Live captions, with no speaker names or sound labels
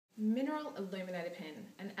Mineral Illuminator Pen,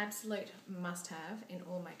 an absolute must-have in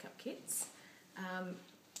all makeup kits.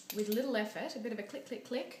 With little effort, a bit of a click, click,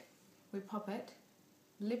 click, we pop it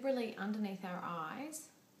liberally underneath our eyes,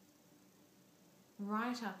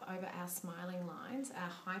 right up over our smiling lines, our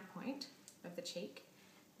high point of the cheek.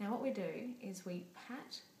 Now what we do is we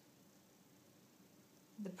pat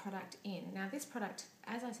the product in. Now this product,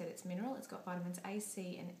 as I said, it's mineral, it's got vitamins A,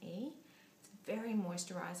 C and E. It's very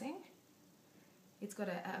moisturizing. It's got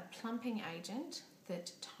a plumping agent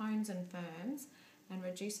that tones and firms and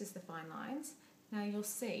reduces the fine lines. Now you'll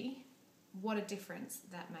see what a difference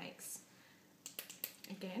that makes.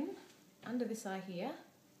 Again, under this eye here,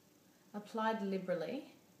 applied liberally.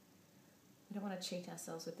 We don't want to cheat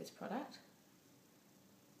ourselves with this product.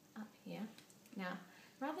 Up here. Now,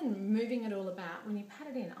 rather than moving it all about, when you pat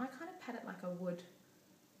it in, I kind of pat it like I would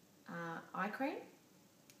eye cream.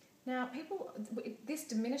 Now, this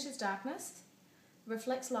diminishes darkness,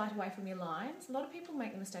 reflects light away from your lines. A lot of people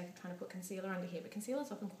make the mistake of trying to put concealer under here, but concealer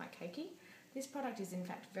is often quite cakey. This product is in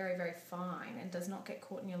fact very, very fine and does not get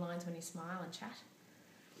caught in your lines when you smile and chat.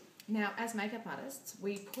 Now, as makeup artists,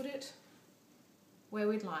 we put it where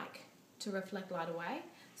we'd like to reflect light away.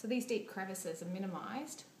 So these deep crevices are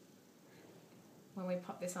minimised when we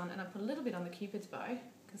pop this on, and I put a little bit on the Cupid's bow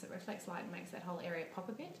because it reflects light and makes that whole area pop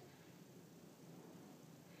a bit.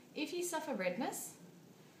 If you suffer redness,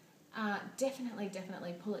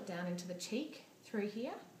 definitely pull it down into the cheek through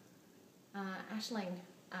here. Aisling,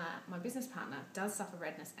 my business partner, does suffer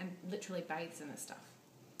redness and literally bathes in this stuff.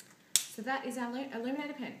 So that is our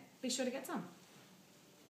Illuminator Pen. Be sure to get some.